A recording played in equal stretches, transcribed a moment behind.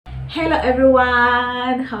Hello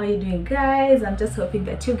everyone, how are you doing guys? I'm just hoping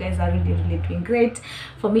that you guys are really doing great.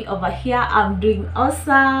 For me over here, I'm doing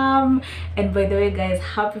awesome. And by the way guys,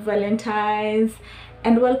 happy Valentine's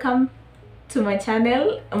and welcome to my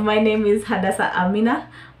channel. My name is Hadasa Amina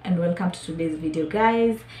and welcome to today's video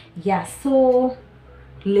guys. Yeah, so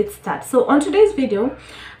let's start. So on today's video,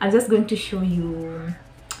 I'm just going to show you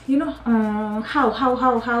how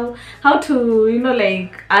to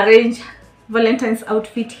like arrange Valentine's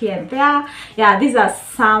outfit here and there. Yeah, these are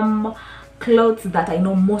some clothes that I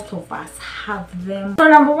know most of us have them. So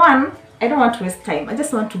number one, I don't want to waste time. I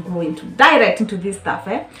just want to go direct into this stuff.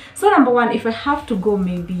 So number one, if I have to go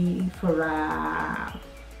maybe for a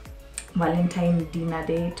Valentine dinner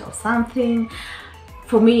date or something,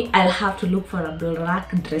 for me, I'll have to look for a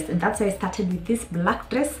black dress, and that's why I started with this black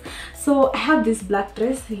dress. So I have this black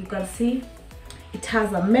dress, you can see it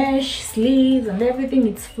has a mesh sleeves and everything.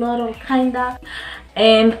 It's floral kinda,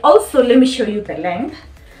 and also let me show you the length.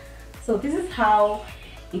 So this is how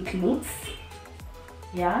it looks.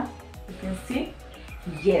 Yeah, you can see.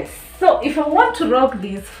 Yes, so if I want to rock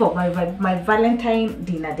this for my Valentine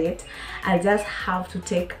dinner date, I just have to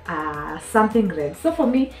take something red. So for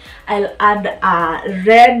me, I'll add a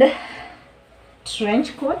red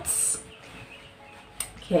trench coat.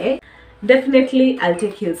 Okay, definitely I'll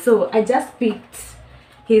take heels. So I just picked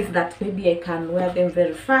heels that maybe I can wear them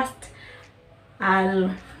very fast.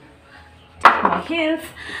 I'll take my heels,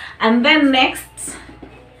 and then next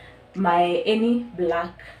my any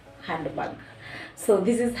black handbag. So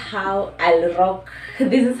this is how I'll rock.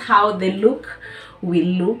 This is how the look will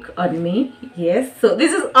look on me. Yes, so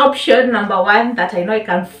this is option number one that I know I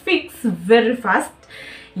can fix very fast.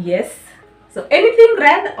 Yes, so anything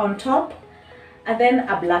red on top, and then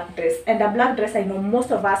a black dress. And a black dress, I know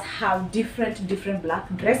most of us have different black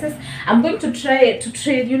dresses. I'm going to try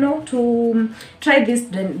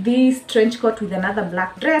this trench coat with another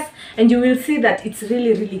black dress, and you will see that it's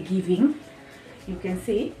really giving. You can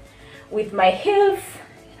see with my heels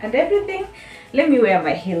and everything. Let me wear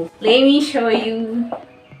my heels. Let me show you.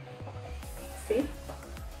 See?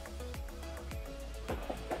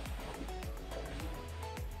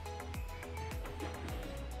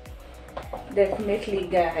 Definitely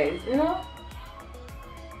guys,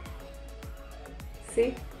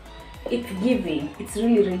 see, it's giving. It's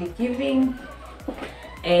really giving,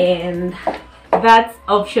 and that's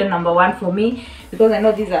option number one for me, because I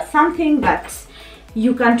know these are something that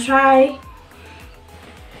you can try,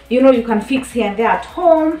 you can fix here and there at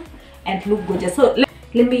home and look gorgeous. So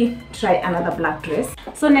let me try another black dress.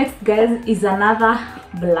 So next guys is another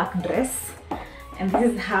black dress, and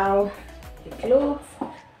this is how it looks.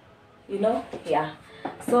 Yeah,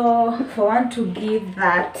 so if I want to give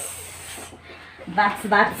that's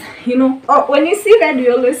when you see red,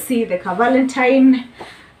 you always see the Valentine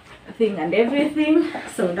thing and everything.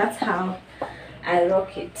 So that's how I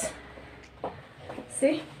rock it.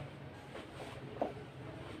 See?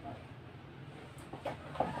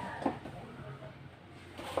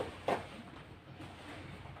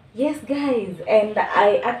 Yes guys, and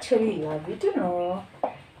I actually love it,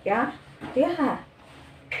 yeah,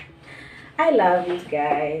 I love it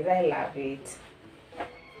guys, I love it.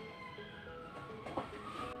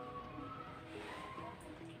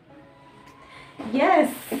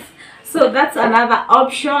 Yes, so that's another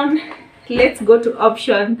option. Let's go to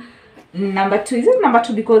option number two. Is it number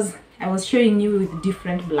two? Because I was showing you with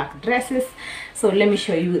different black dresses. So let me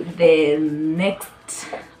show you the next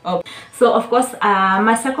option. So of course,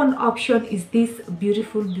 my second option is this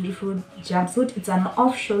beautiful jumpsuit. It's an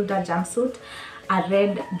off-shoulder jumpsuit, a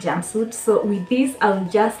red jumpsuit. So with this, I'll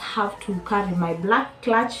just have to carry my black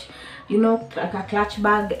clutch, like a clutch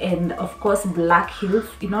bag, and of course black heels.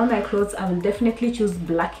 In all my clothes, I will definitely choose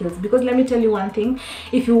black heels, because let me tell you one thing: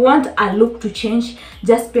 if you want a look to change,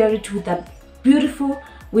 just pair it with a beautiful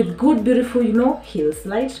heels.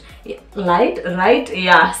 Light, right?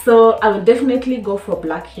 Yeah, so I will definitely go for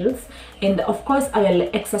black heels, and of course I will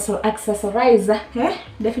accessorize.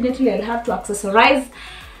 Definitely I'll have to accessorize,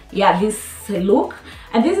 yeah, this look,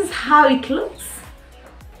 and this is how it looks.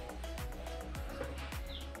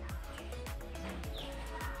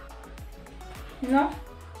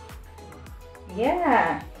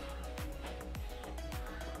 Yeah.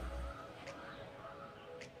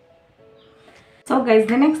 So guys,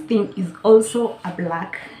 the next thing is also a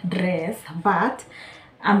black dress, but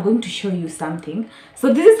I'm going to show you something.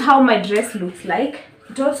 So this is how my dress looks like.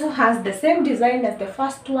 It also has the same design as the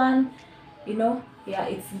first one, yeah,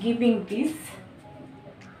 it's giving this.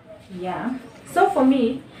 Yeah, so for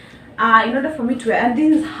me, in order for me to wear, and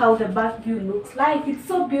this is how the back view looks like. It's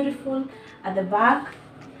so beautiful at the back,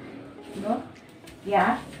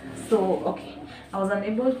 Yeah, so okay, I was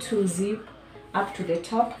unable to zip up to the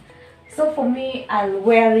top, so for me I'll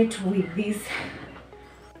wear it with this.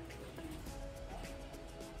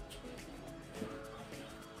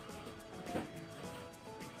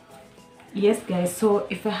 Yes guys, so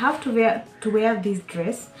if I have to wear this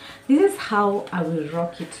dress, this is how I will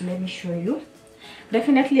rock it. Let me show you.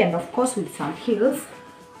 Definitely, and of course with some heels,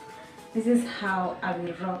 this is how I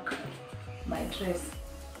will rock my dress.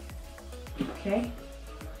 Okay,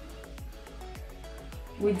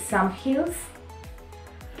 with some heels,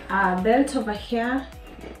 a belt over here,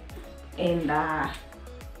 and a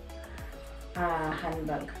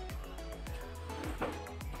handbag.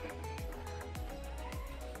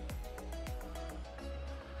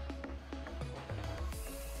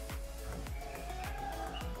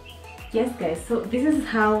 Yes guys, so this is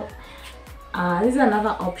how this is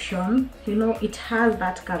another option. You know, it has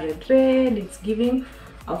that carrot red, it's giving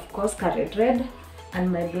of course carrot red,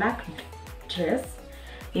 and my black dress.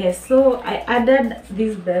 Yes, so I added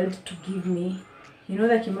this belt to give me, you know,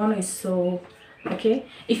 the kimono is so okay.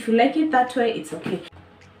 If you like it that way, it's okay.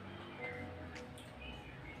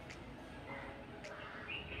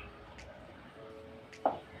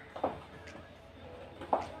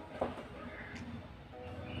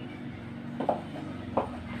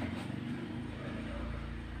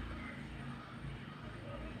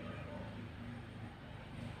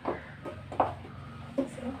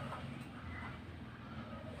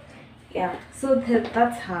 Yeah, so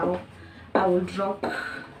that's how I would rock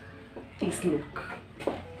this look.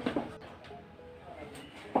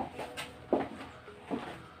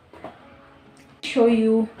 Show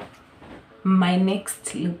you my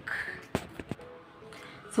next look.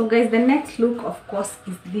 So guys, the next look of course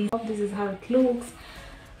is this. This is how it looks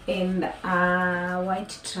in a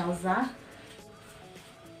white trouser.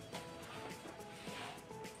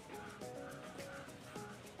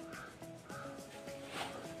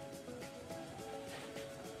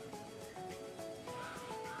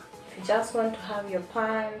 You just want to have your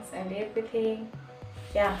pants and everything,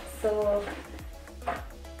 yeah, so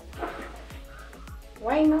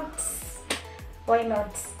why not,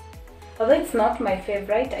 although it's not my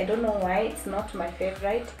favorite. I don't know why it's not my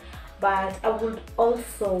favorite, but I would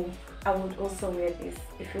also wear this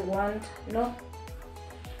if you want, you know,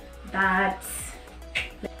 that.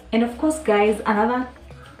 And of course guys, another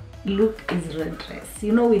look is red dress.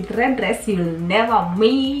 You know, with red dress you'll never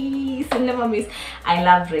miss. I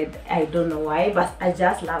love red. I don't know why, but I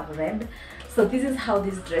just love red. So this is how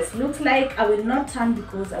this dress looks like. I will not turn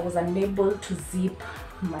because I was unable to zip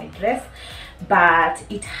my dress, but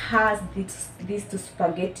it has these two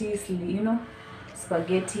spaghetti, you know,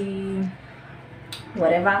 spaghetti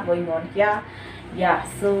whatever going on here. Yeah,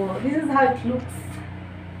 so this is how it looks.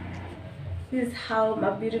 This is how my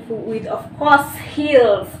beautiful, with of course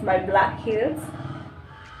heels, my black heels.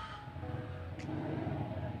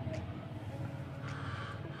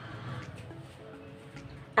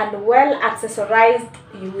 And well accessorized,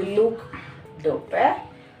 you will look dope, eh?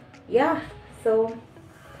 Yeah, so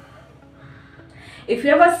if you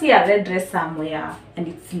ever see a red dress somewhere and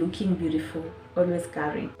it's looking beautiful, always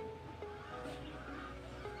carry.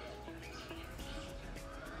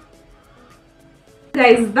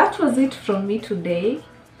 Guys, that was it from me today.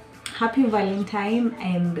 Happy Valentine,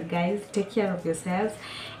 and guys, take care of yourselves.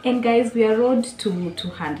 And guys, we are road to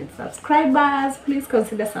 200 subscribers. Please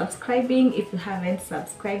consider subscribing if you haven't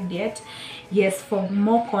subscribed yet. Yes, for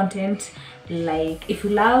more content, like if you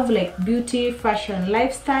love like beauty, fashion,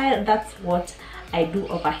 lifestyle, that's what I do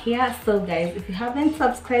over here. So guys, if you haven't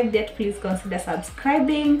subscribed yet, please consider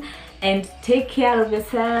subscribing, and take care of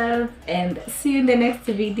yourself, and see you in the next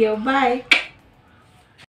video. Bye.